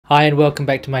Hi and welcome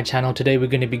back to my channel. Today we're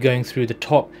going to be going through the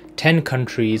top 10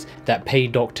 countries that pay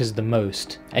doctors the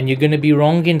most. And you're going to be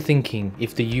wrong in thinking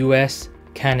if the US,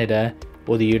 Canada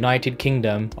or the United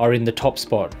Kingdom are in the top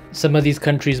spot. Some of these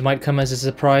countries might come as a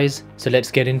surprise, so let's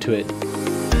get into it.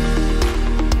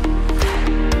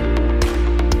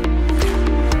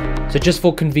 So just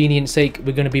for convenience sake,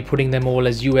 we're going to be putting them all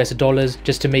as US dollars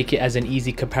just to make it as an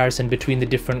easy comparison between the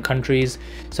different countries.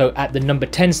 So at the number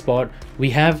 10 spot, we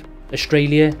have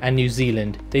Australia and New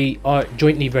Zealand. They are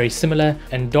jointly very similar,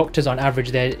 and doctors on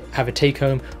average there have a take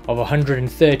home of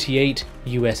 138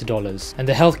 US dollars. And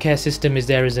the healthcare system is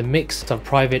there as a mix of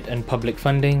private and public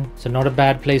funding, so not a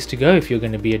bad place to go if you're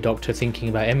going to be a doctor thinking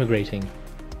about emigrating.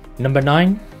 Number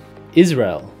 9,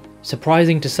 Israel.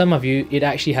 Surprising to some of you, it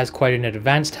actually has quite an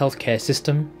advanced healthcare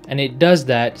system, and it does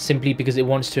that simply because it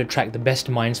wants to attract the best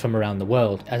minds from around the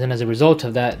world. And as a result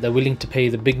of that, they're willing to pay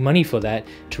the big money for that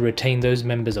to retain those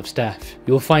members of staff.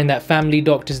 You'll find that family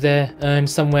doctors there earn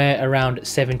somewhere around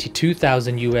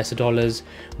 72,000 US dollars,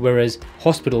 whereas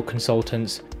hospital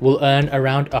consultants will earn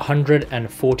around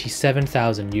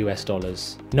 147,000 US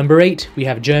dollars. Number 8, we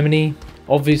have Germany.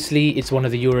 Obviously, it's one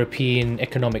of the European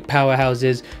economic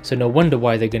powerhouses, so no wonder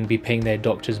why they're going to be paying their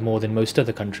doctors more than most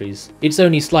other countries. It's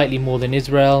only slightly more than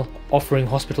Israel, offering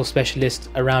hospital specialists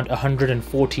around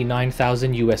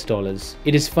 149,000 US dollars.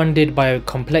 It is funded by a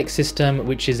complex system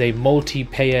which is a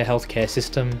multi-payer healthcare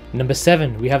system. Number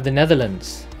 7, we have the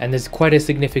Netherlands, and there's quite a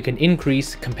significant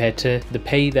increase compared to the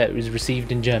pay that is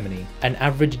received in Germany. An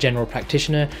average general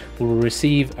practitioner will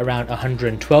receive around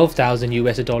 112,000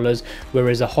 US dollars,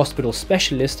 whereas a hospital specialist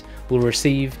will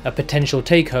receive a potential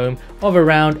take home of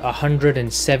around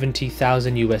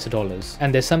 170,000 US dollars.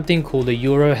 And there's something called the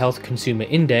Euro Health Consumer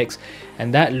Index,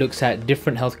 and that looks at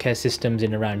different healthcare systems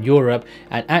in around Europe,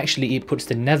 and actually it puts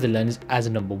the Netherlands as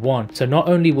number 1. So not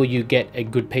only will you get a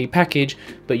good pay package,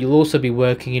 but you'll also be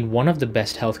working in one of the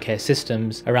best healthcare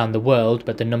systems around the world,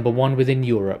 but the number 1 within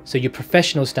Europe. So your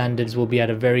professional standards will be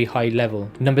at a very high level.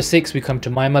 Number 6, we come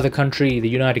to my mother country, the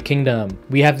United Kingdom.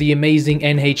 We have the amazing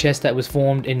NHS that was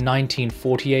formed in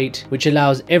 1948, which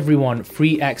allows everyone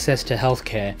free access to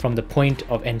healthcare from the point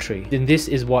of entry. And this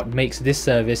is what makes this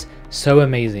service so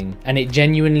amazing, and it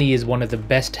genuinely is one of the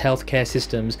best healthcare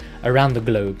systems around the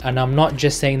globe. And I'm not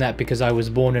just saying that because I was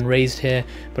born and raised here,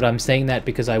 but I'm saying that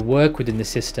because I work within the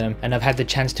system and I've had the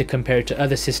chance to compare it to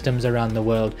other systems around the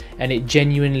world, and it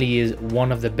genuinely is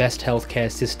one of the best healthcare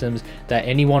systems that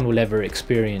anyone will ever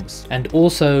experience. And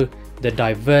also the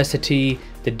diversity,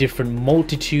 the different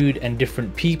multitude and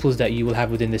different peoples that you will have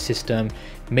within the system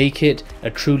make it a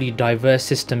truly diverse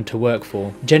system to work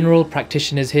for. General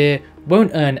practitioners here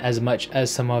won't earn as much as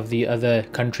some of the other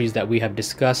countries that we have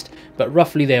discussed, but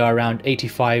roughly they are around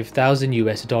 85,000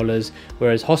 US dollars,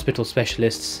 whereas hospital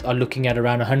specialists are looking at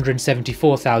around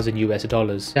 174,000 US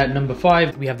dollars. At number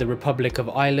 5, we have the Republic of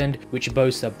Ireland, which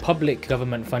boasts a public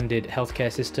government funded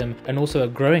healthcare system and also a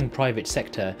growing private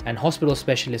sector, and hospital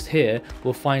specialists here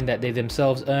will find that they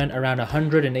themselves earn around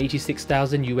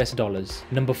 186,000 US dollars.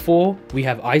 Number 4, we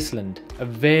have Iceland, a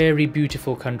very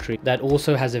beautiful country that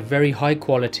also has a very high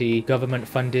quality government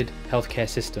funded healthcare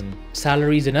system.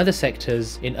 Salaries in other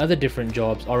sectors, in other different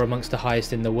jobs, are amongst the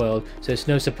highest in the world, so it's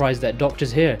no surprise that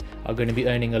doctors here are going to be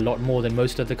earning a lot more than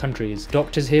most other countries.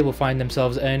 Doctors here will find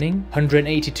themselves earning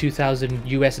 182,000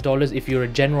 US dollars if you're a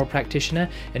general practitioner,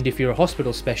 and if you're a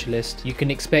hospital specialist, you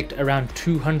can expect around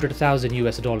 200,000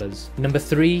 US dollars. Number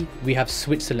 3, we have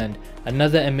Switzerland,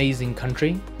 another amazing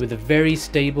country with a very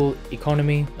stable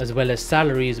economy as well as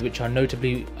salaries which are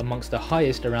notably amongst the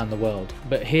highest around the world.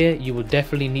 But here you will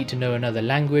definitely need to know another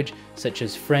language such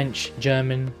as French,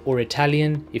 German or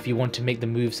Italian if you want to make the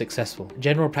move successful.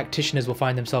 General practitioners will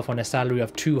find themselves on a salary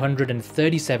of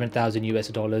 237,000 US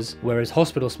dollars, whereas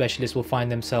hospital specialists will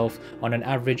find themselves on an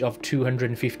average of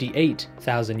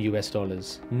 258,000 US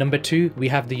dollars. Number 2, we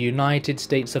have the United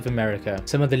States of America.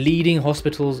 Some of the leading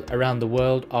hospitals around the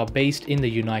world are based in the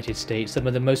United States. Some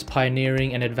of the most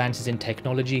pioneering and advances in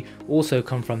technology also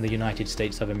come from the United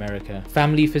States of America.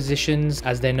 Family physicians,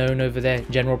 as they're known over there,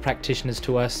 general practitioners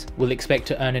to us, will expect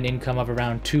to earn an income of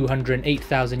around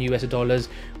 208,000 US dollars,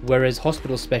 whereas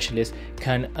hospital specialists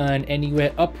can earn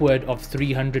anywhere upward of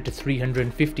 300 to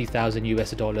 350,000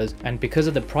 US dollars, and because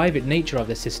of the private nature of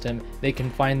the system, they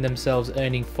can find themselves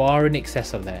earning far in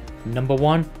excess of that. Number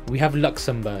 1, we have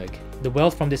Luxembourg. The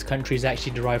wealth from this country is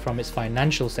actually derived from its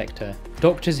financial sector.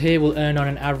 Doctors here will earn on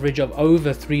an average of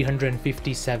over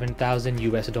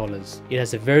 $357,000. It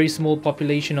has a very small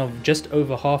population of just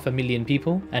over 500,000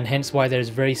 people, and hence why there is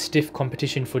very stiff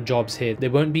competition for jobs here. They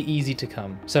won't be easy to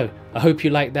come. So I hope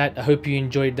you liked that. I hope you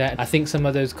enjoyed that. I think some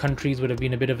of those countries would have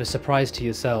been a bit of a surprise to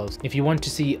yourselves. If you want to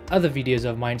see other videos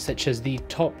of mine, such as the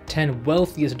top 10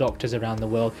 wealthiest doctors around the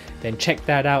world, then check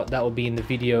that out. That will be in the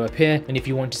video up here. And if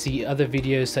you want to see other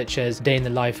videos such as Day in the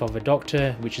Life of a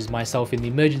Doctor, which is myself in the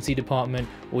emergency department,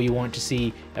 or you want to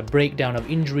see a breakdown of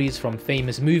injuries from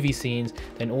famous movie scenes,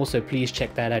 then also please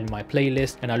check that out in my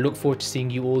playlist. And I look forward to seeing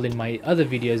you all in my other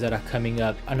videos that are coming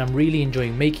up. And I'm really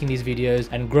enjoying making these videos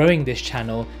and growing this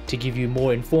channel to give you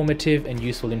more informative and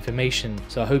useful information.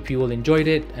 So I hope you all enjoyed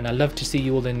it, and I love to see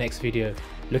you all in the next video.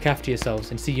 Look after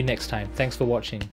yourselves and see you next time. Thanks for watching.